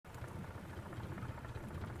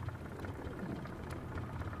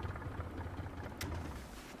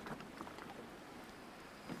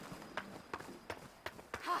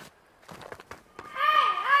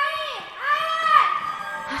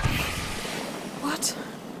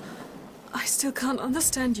still can't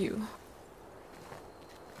understand you.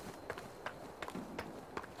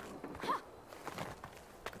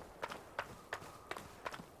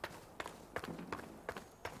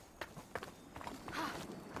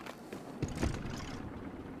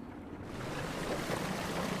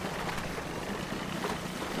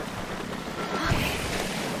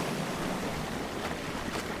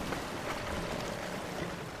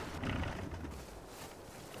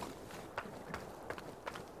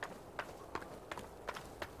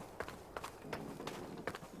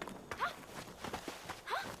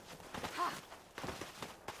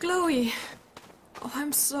 Chloe! Oh,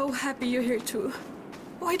 I'm so happy you're here too.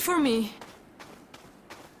 Wait for me.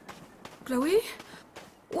 Chloe?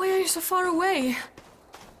 Why are you so far away?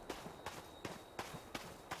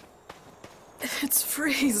 It's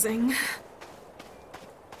freezing.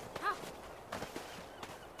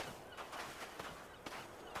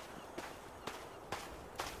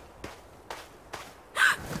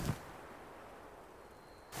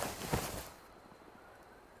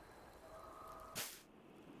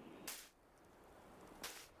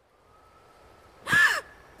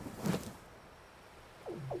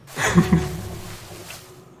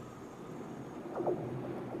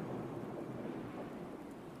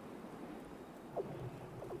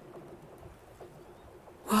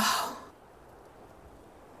 Wow.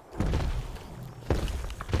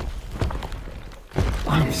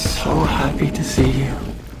 I'm so happy to see you.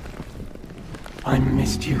 I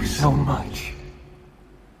missed you so much.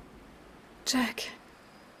 Jack,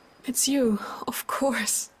 it's you, of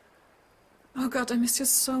course. Oh God, I miss you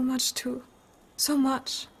so much too. So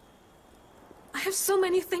much. I have so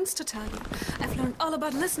many things to tell you. I've learned all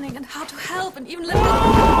about listening and how to help and even live.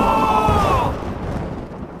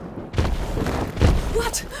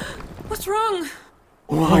 What? What's wrong?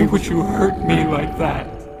 Why would you hurt me like that?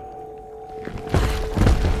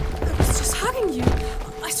 I was just hugging you.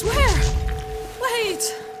 I swear.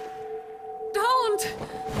 Wait. Don't.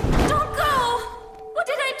 Don't go. What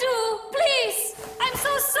did I do? Please. I'm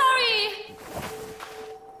so sorry.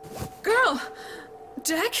 Girl.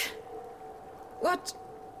 Jack?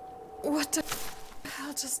 What the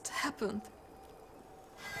hell just happened?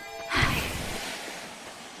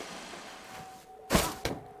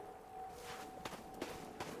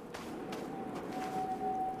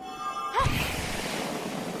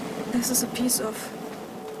 This is a piece of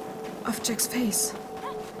Jack's face.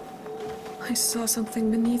 I saw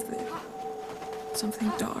something beneath it.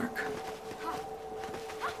 Something dark.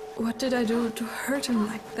 What did I do to hurt him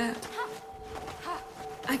like that?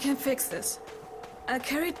 I can fix this. I'll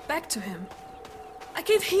carry it back to him. I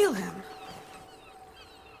can heal him.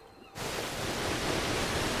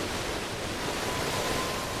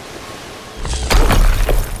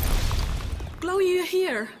 Chloe, you're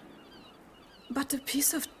here. But the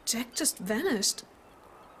piece of Jack just vanished.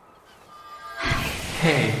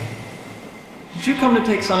 Hey, did you come to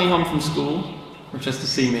take Sunny home from school? Or just to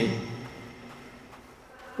see me?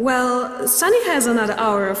 Well, Sunny has another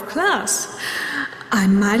hour of class. I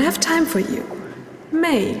might have time for you.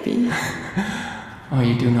 Maybe. Oh,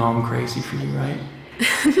 you do know I'm crazy for you, right?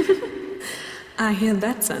 I hear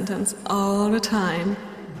that sentence all the time.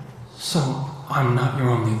 So, I'm not your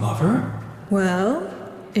only lover? Well,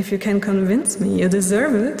 if you can convince me you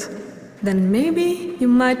deserve it, then maybe you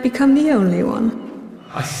might become the only one.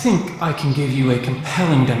 I think I can give you a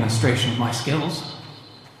compelling demonstration of my skills.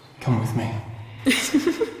 Come with me.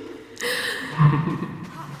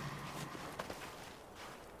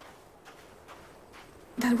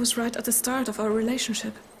 That was right at the start of our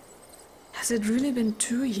relationship. Has it really been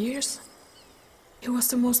 2 years? He was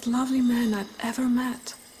the most lovely man I've ever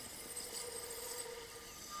met.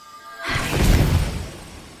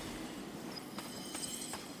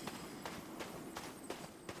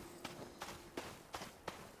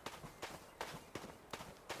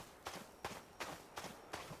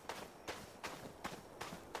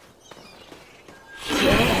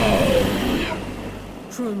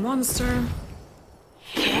 Cruel monster.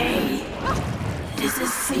 Kay, this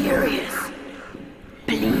is serious.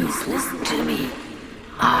 Please listen to me.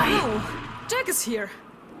 Oh, Jack is here.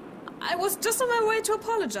 I was just on my way to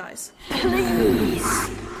apologize. Please.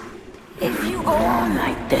 If you go on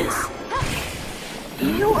like this,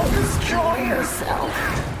 you will destroy yourself.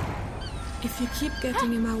 If you keep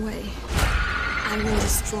getting in my way, I will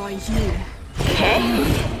destroy you. Kay,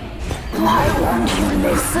 why won't you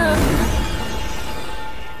listen?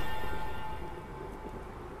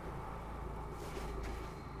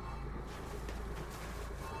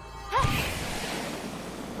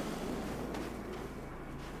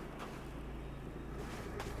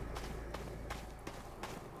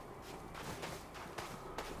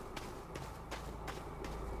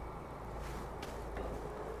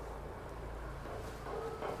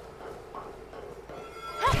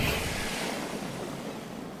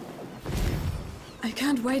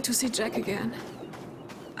 can't wait to see Jack again.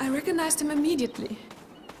 I recognized him immediately.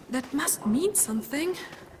 That must mean something.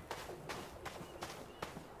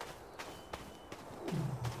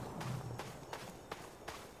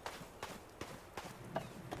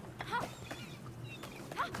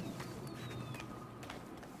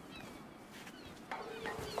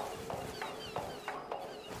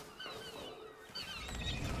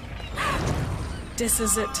 This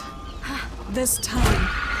is it. This time,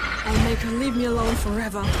 I'll make her leave me alone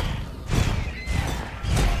forever.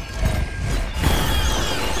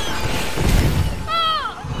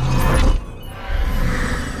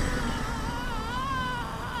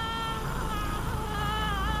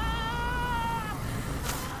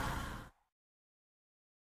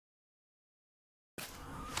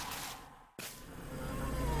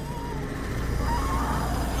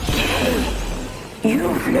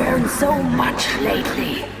 You've learned so much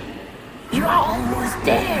lately. You're almost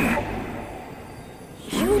there.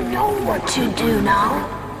 You know what to do now,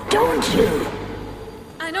 don't you?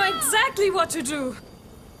 I know exactly what to do.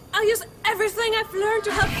 I'll use everything I've learned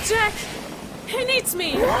to help Jack. He needs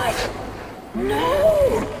me. What?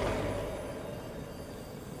 No!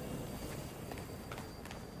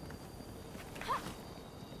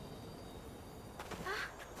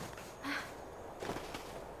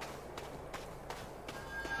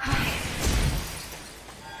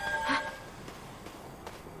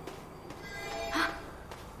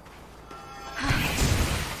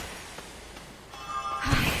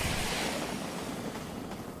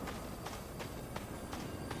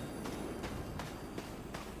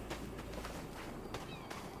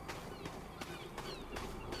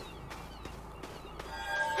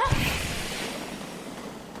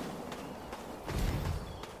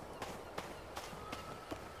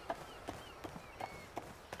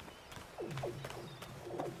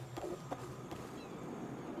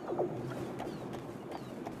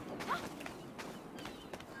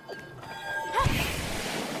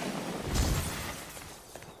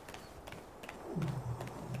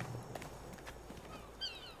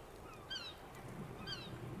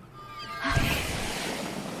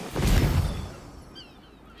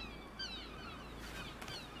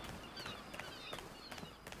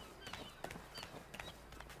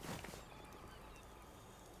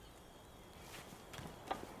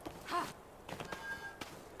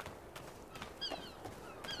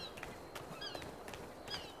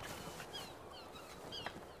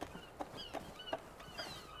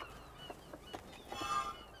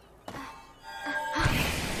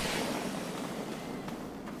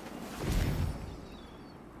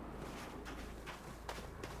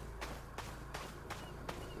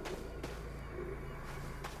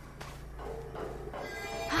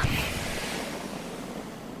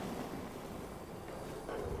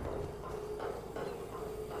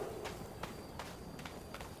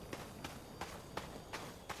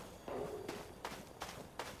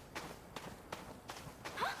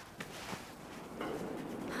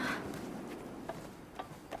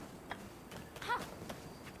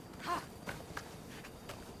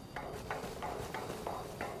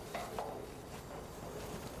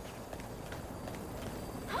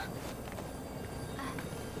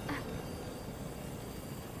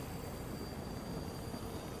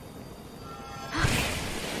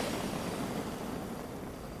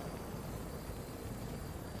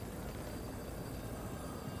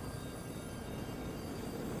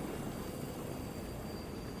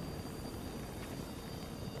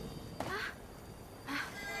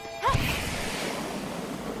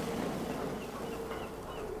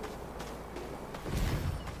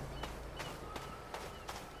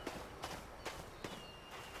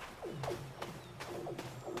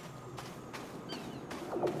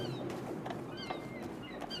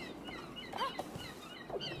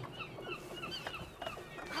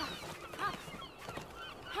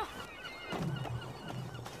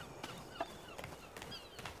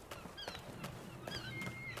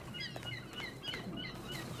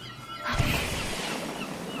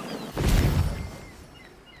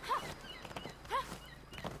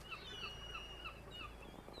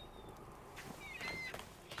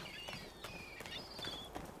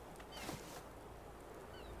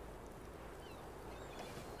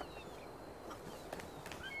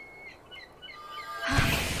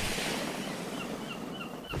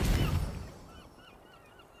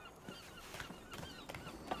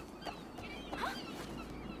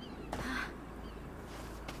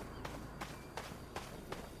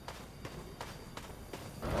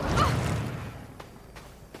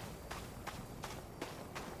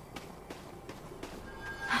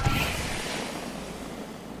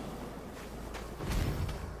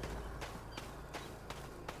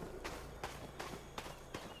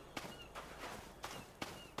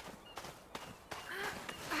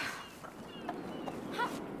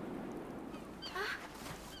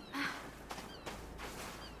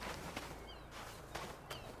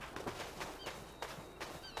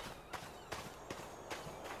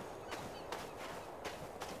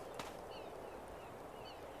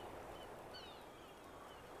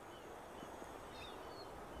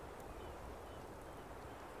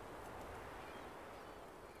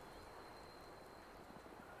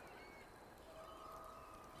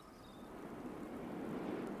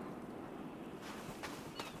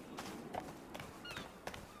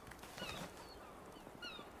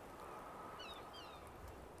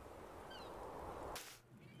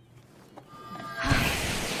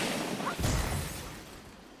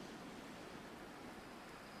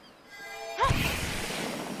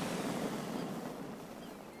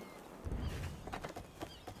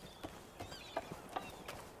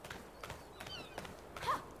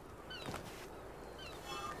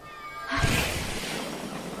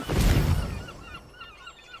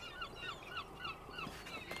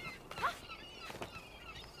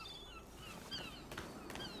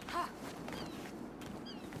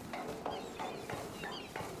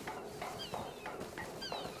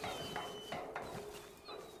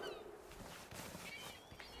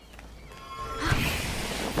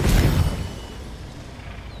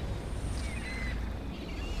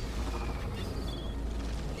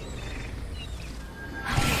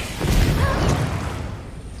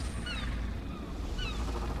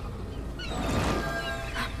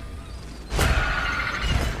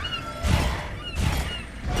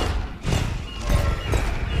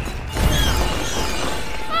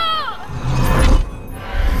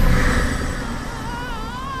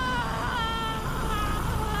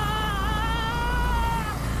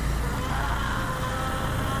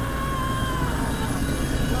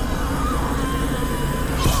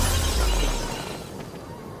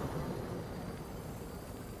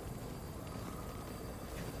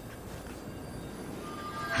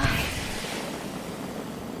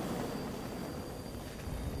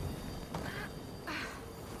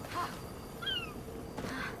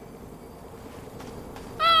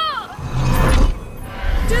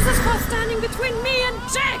 standing between me and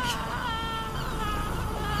Jack!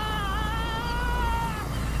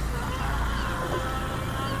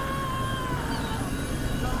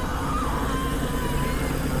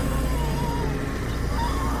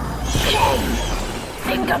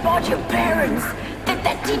 Think about your parents. Did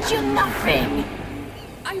that teach you nothing?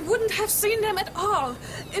 I wouldn't have seen them at all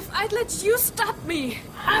if I'd let you stop me.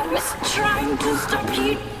 I was trying to stop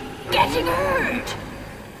you getting hurt.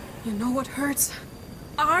 You know what hurts?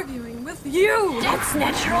 Arguing with you. That's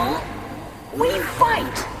natural. We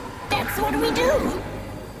fight. That's what we do.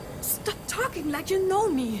 Stop talking like you know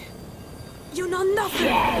me. You know nothing.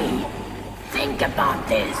 Hey, think about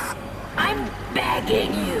this. I'm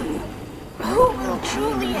begging you. Who will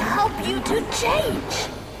truly help you to change?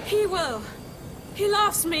 He will. He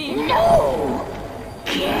loves me. No!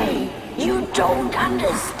 Kay, you don't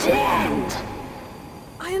understand.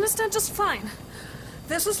 I understand just fine.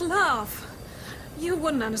 This is love. You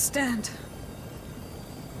wouldn't understand.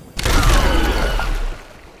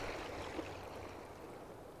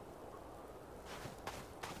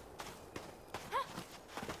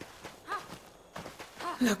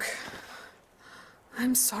 Look,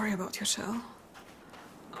 I'm sorry about your shell.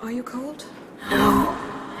 Are you cold? No,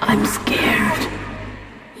 I'm scared.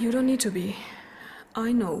 You don't need to be.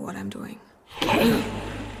 I know what I'm doing. Kay,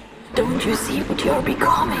 don't you see what you're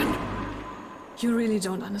becoming? You really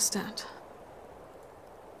don't understand.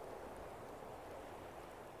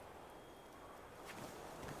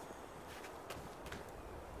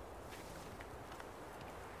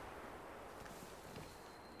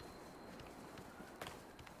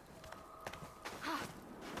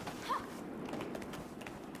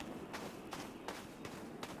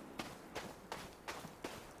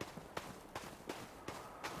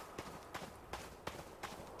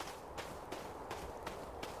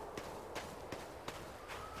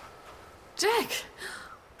 Jack!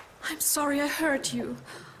 I'm sorry I hurt you.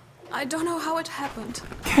 I don't know how it happened.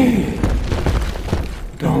 Kay!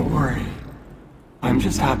 Don't worry. I'm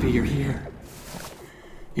just happy you're here.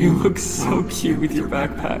 You look so cute with your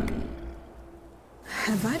backpack.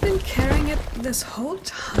 Have I been carrying it this whole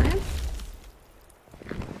time?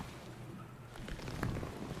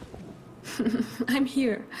 I'm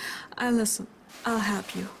here. I'll listen. I'll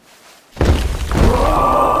help you.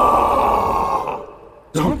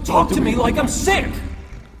 Don't talk to me like I'm sick!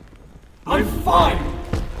 I'm fine!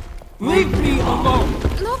 Leave me alone!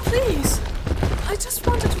 No, please! I just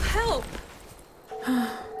wanted to help.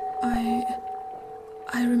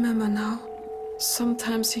 I remember now.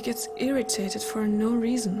 Sometimes he gets irritated for no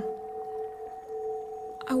reason.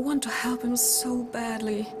 I want to help him so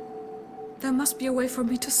badly. There must be a way for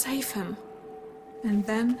me to save him. And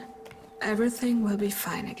then everything will be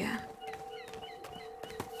fine again.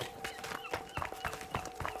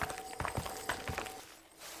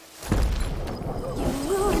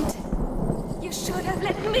 You should have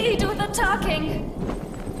let me do the talking!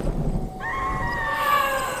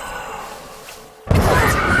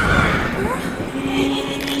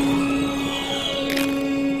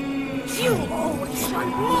 You always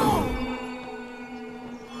want more.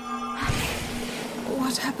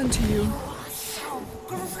 What happened to you? So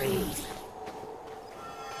greedy.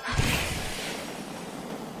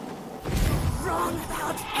 Wrong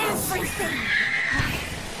about everything.